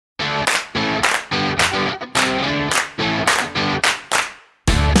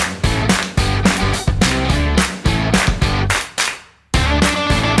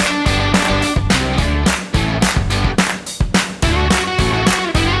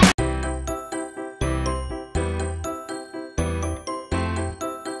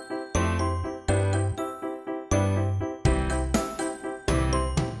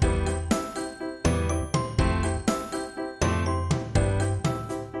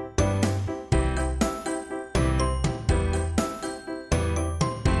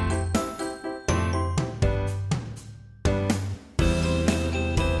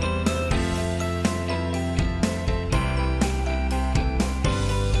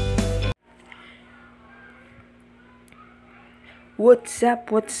What's up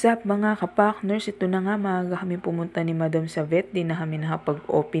mga ka-Pakners? Ito na nga, maaga kami pumunta ni Madam sa vet. Di na kami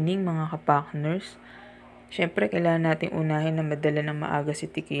nakapag-opening mga ka-Pakners. Siyempre, kailangan natin unahin na madala ng maaga si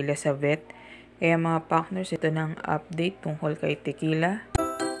Tequila sa vet. Kaya mga Pakners, ito na ang update tungkol kay Tequila.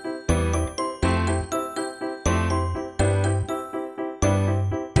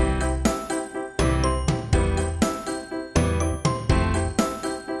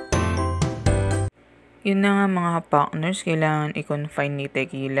 Yun na nga mga Ka-Pakners, kailangan i-confine ni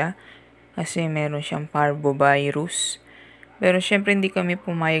Tequila kasi meron siyang Parvo Virus. Pero syempre hindi kami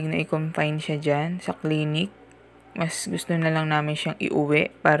pumayag na i-confine siya dyan sa clinic. Mas gusto na lang namin siyang iuwi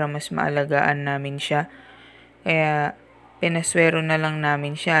para mas maalagaan namin siya. Kaya pinaswero na lang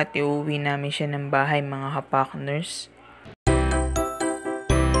namin siya at iuwi namin siya ng bahay mga Ka-Pakners.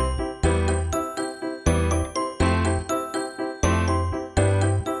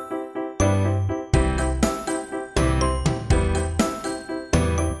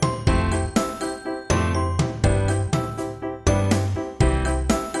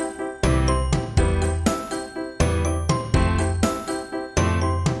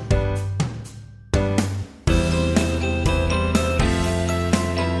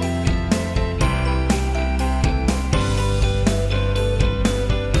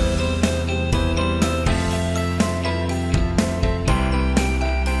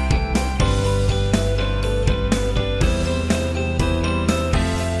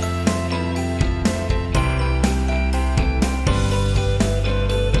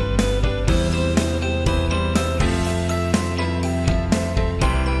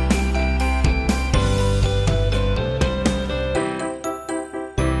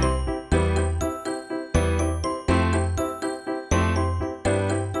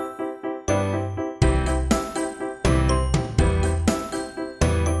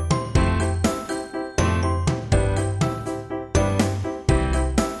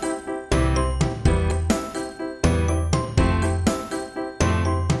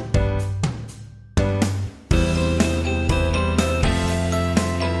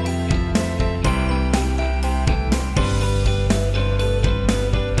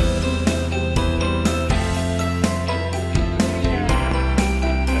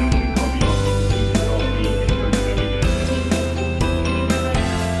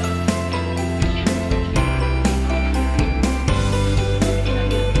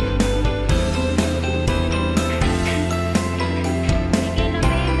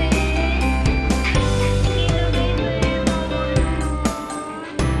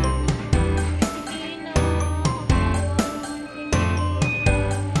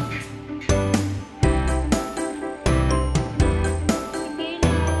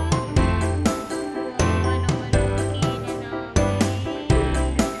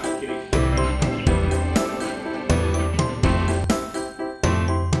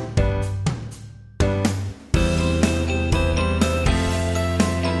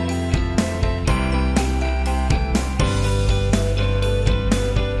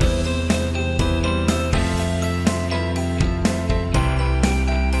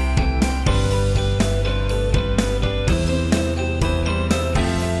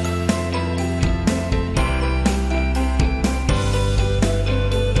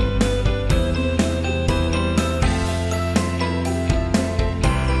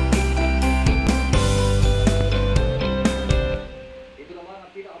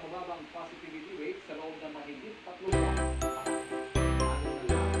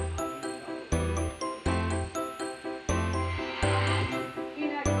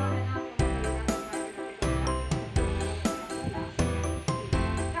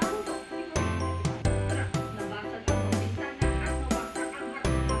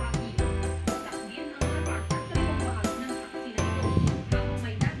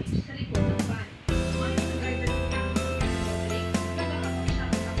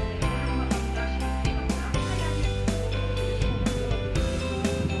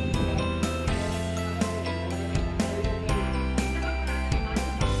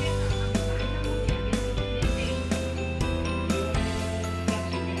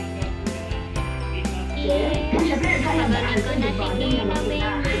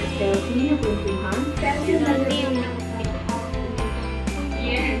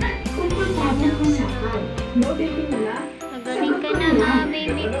 Magaling ka na ha,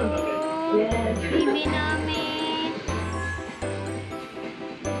 baby ko. Baby namin.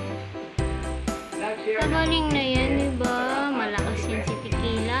 Magaling na yan, diba? Malakas yan si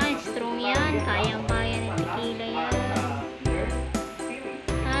Tequila. Strong yan. Kayang-kaya ni Tequila yan.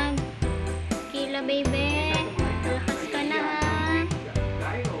 Ha? Tequila, baby. Malakas ka na ha.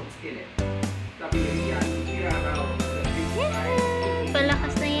 Yahoo!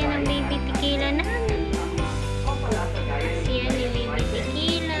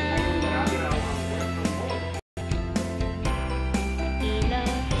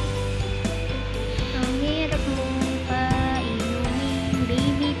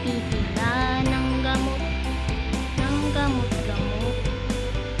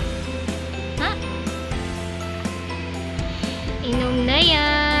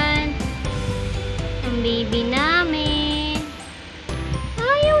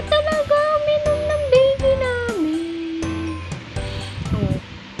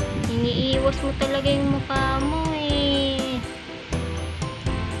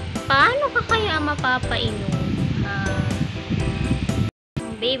 paano ka kaya mapapainom?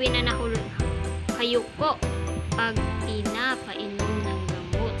 Ang baby na hayuko pag pinapainom ng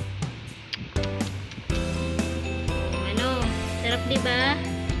gamot. Ano? Sarap, diba?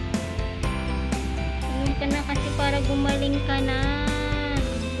 Inom ka na kasi para gumaling ka na.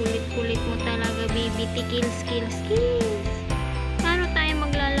 Kulit-kulit mo talaga, baby. Tikil skills. Paano tayo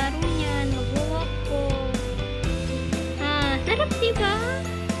maglalaro niyan? Mag-walk ko. Sarap, diba?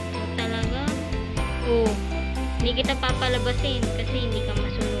 Talaga. Hindi kita papalabasin kasi hindi ka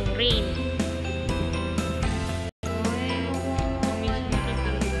masunurin.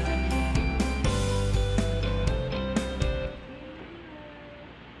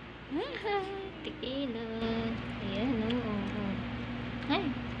 Tequila. Ayan, Ay.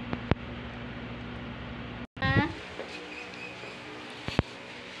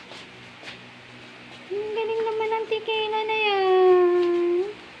 Ang galing naman ng tequila na yan.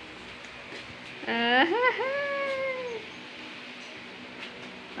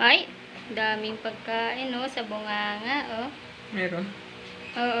 Ay, daming pagkain, sa bunganga, Meron.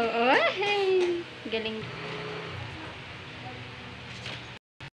 Oo. Galing.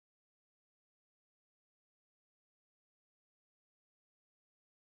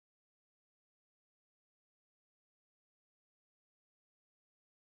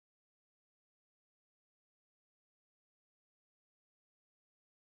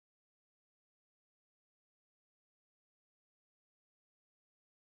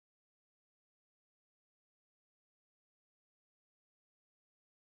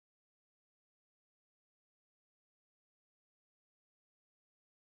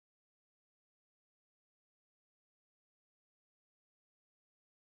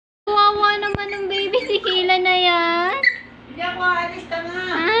 Kawawa naman ng baby tequila na yan. Hindi ako aalis ka nga.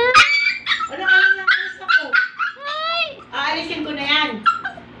 Wala ka lang aalis ako. Ay! Aalisin ko na yan.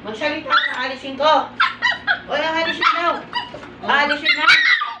 Magsalita ka, aalisin ko. Wala aalisin daw. Aalisin na.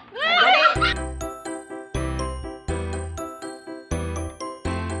 Dali.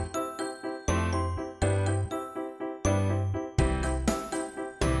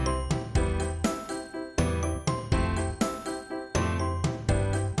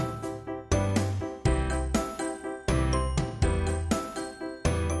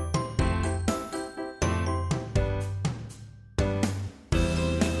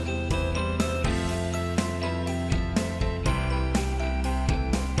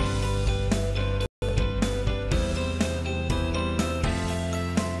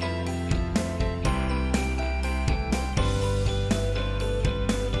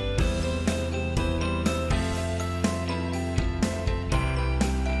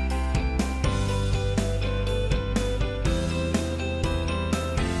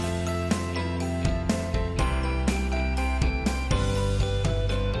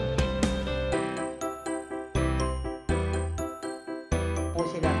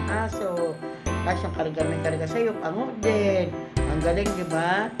 Silang aso, tapos yung karga sa'yo, pango din. Ang galing, di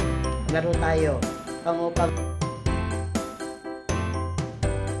ba? Laro tayo. Pango.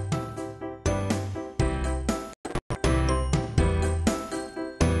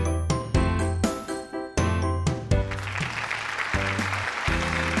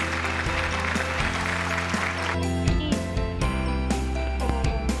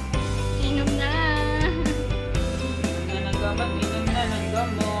 Inom na. Inom na ng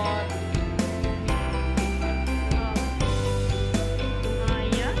gamot.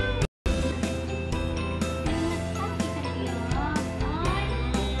 Ayan.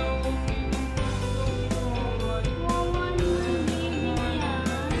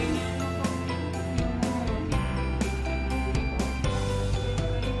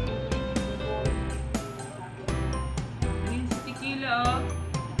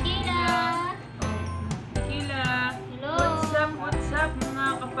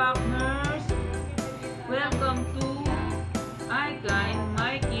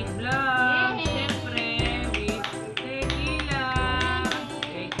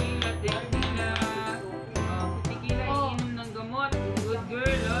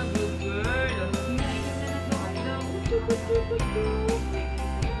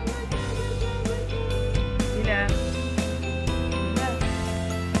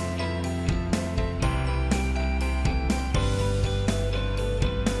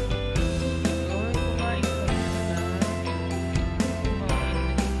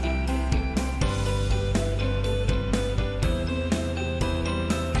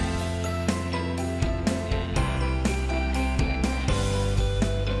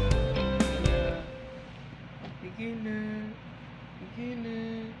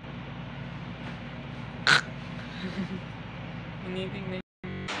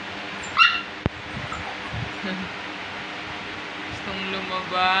 Gustong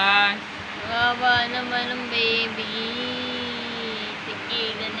lumabas. Kawawa naman ang baby.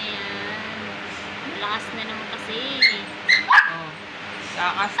 Tequila na yan. Malakas na naman kasi. Oh.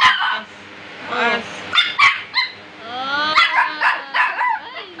 Takas. Takas. Oh!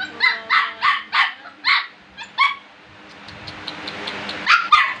 Ay,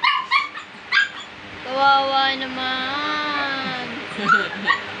 kawawa naman.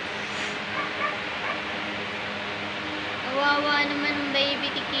 Kawawa naman ang baby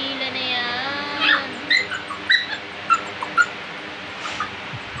tequila na yan.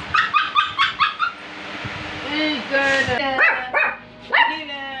 Hey, girl!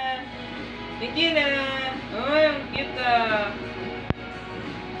 Tequila! Tequila! Oh, ang cute ah!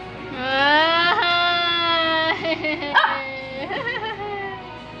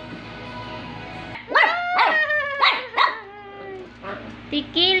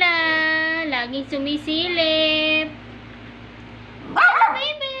 Tequila, laging sumisilip.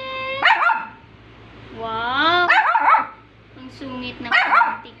 Baby! Wow! Ang sungit na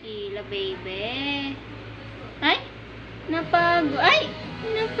tequila, baby. Ay! Napago. Ay!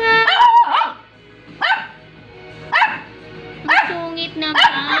 Napago. Ang sungit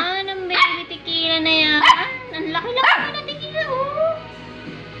naman ang baby tequila na yan. Ang laki-laki na ng tequila, oh.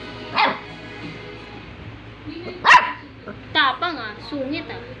 Tapang ah, sungit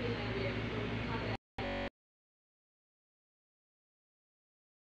ah.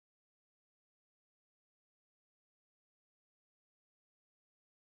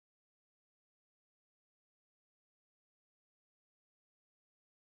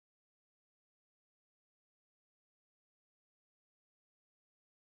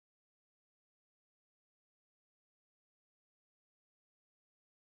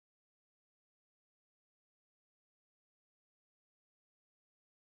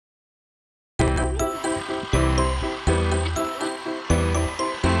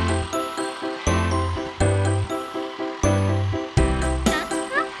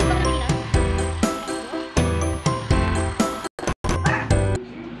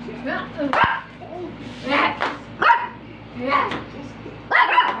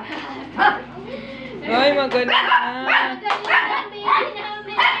 Ay, magaling na!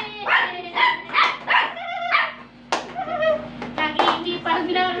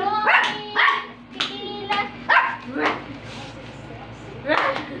 Nakikipaglaro. Tequila.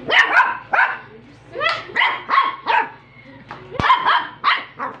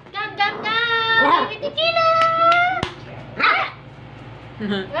 Gam, gam, gam. Baby tequila.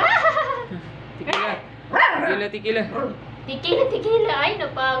 Tequila. Tequila, tequila. Ay,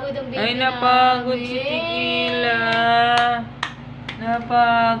 napagod ang baby Ay, napagod si namin. Tequila.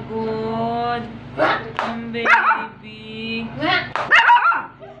 Napagod. Ang baby.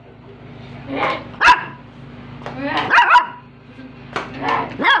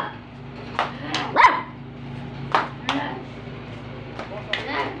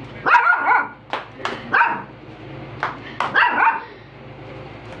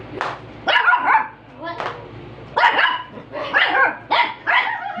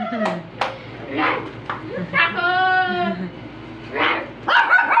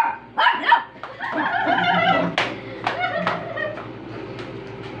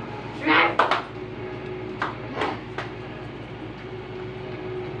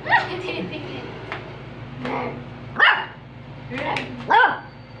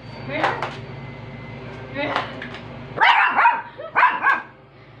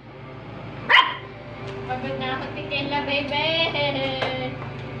 Pagod na ako, Tequila, baby.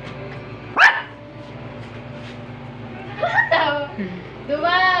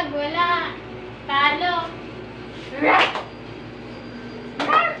 Duwag, wala. Talo.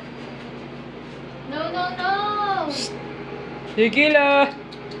 No, no, no. Tequila!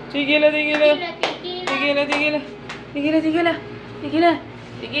 Tequila! Tequila, tequila.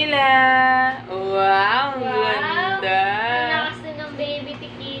 Tequila! Wow! Ang Wow. ganda! Ang lakas na ng baby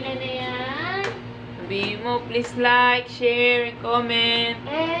tequila na yan. Sabihin mo, please like, share, and comment.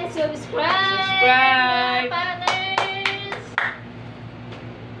 And subscribe. Subscribe. Ka-Pakners.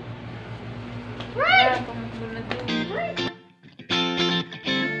 Right.